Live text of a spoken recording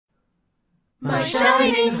My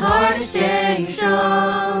shining heart is staying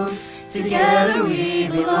strong. Together we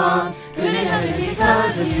belong. Couldn't have it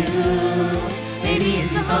because of you. Maybe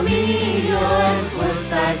if you saw me, yours would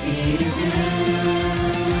start beating too.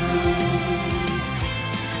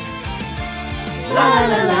 La la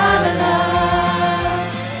la la la la.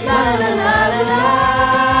 La la la la la.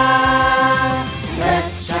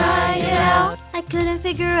 Let's try it out. I couldn't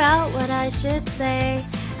figure out what I should say.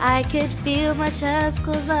 I could feel my chest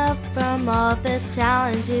close up from all the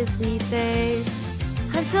challenges we face.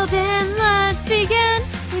 Until then, let's begin.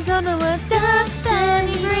 We don't know what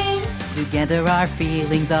destiny brings. Together our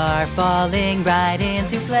feelings are falling right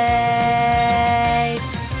into place.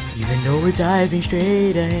 Even though we're diving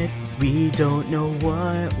straight ahead, we don't know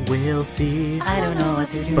what we'll see. I don't know what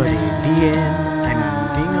to do But now. in the end, I'm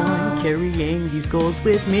moving on, carrying these goals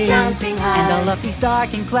with me. Jumping high. And all of these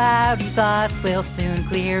dark and cloudy thoughts will soon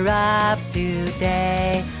clear up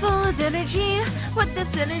today. Full of energy, with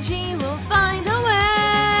this energy we'll find a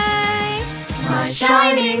way. My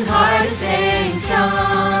shining heart is staying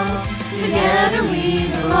strong. Together we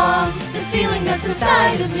belong. This feeling that's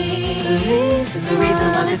inside of me. The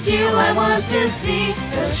reason love is you I want to see.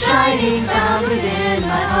 The shining found within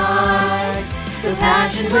my heart. The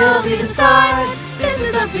passion will be the start. This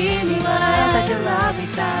is our beaming light. Such a lovely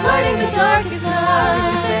sight. Lighting the darkest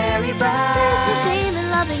night. Very bright. There's no shame in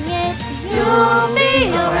loving it. You'll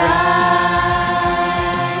be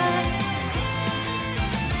alright.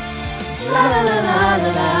 La la la la la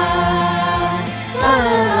la. La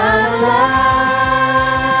la la la la.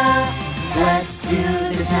 Let's do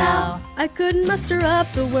this now. I couldn't muster up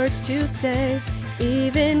the words to say.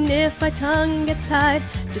 Even if my tongue gets tied,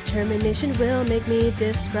 determination will make me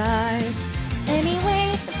describe.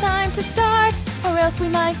 Anyway, it's time to start, or else we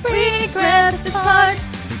might regret this part.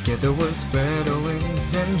 Together we'll spread our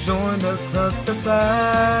wings and join the clubs to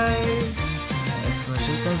fly. As much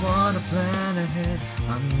as I wanna plan ahead,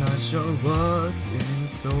 I'm not sure what's in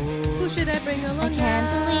store. Who should I bring along? I can't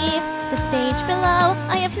believe the stage below.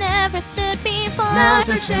 I have never stood before. Now's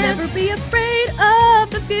our Never chance. be afraid of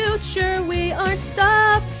the future. We aren't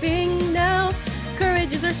stopping now.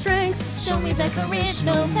 Courage is our strength. Show me the courage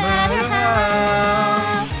no matter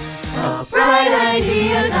how. A bright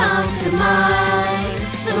idea comes to mind.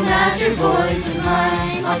 So match your voice with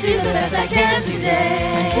mine. I'll do the best I can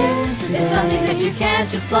today. It's something that you can't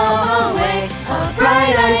just blow away. A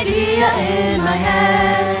bright idea in my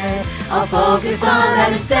head. I'll focus on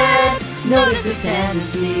that instead. Notice this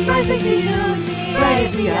tendency rising to you and me. Bright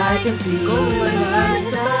as the eye can see. Don't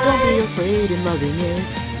be afraid in loving it.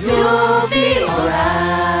 You'll be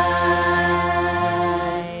alright.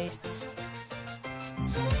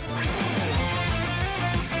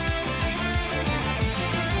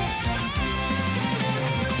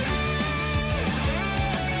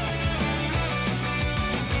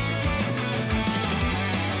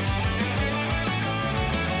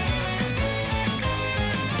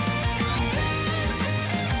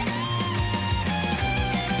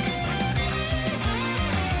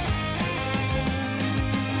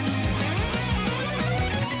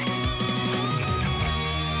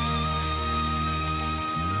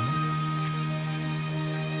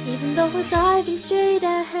 Even though we're diving straight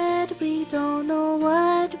ahead, we don't know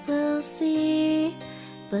what we'll see.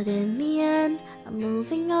 But in the end, I'm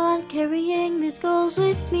moving on, carrying these goals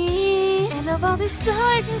with me. And of all these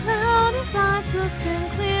dark and cloudy thoughts, we'll soon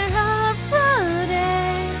clear up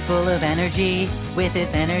today. Full of energy, with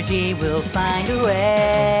this energy we'll find a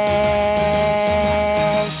way.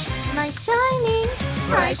 My shining,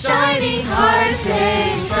 Bright shining heart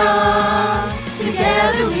staying strong.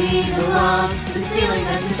 Together we belong. This feeling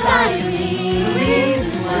that's inside of me. The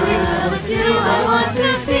reason it's you I want to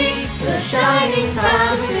see. The shining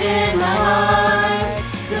found within my heart.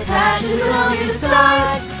 The passion will be the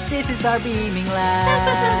start. This is our beaming light. that's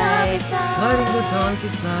such a lovely Lighting sight. the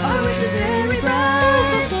darkest Our wish is night. very There's no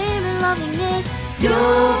bright. shame in loving it.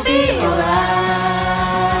 You'll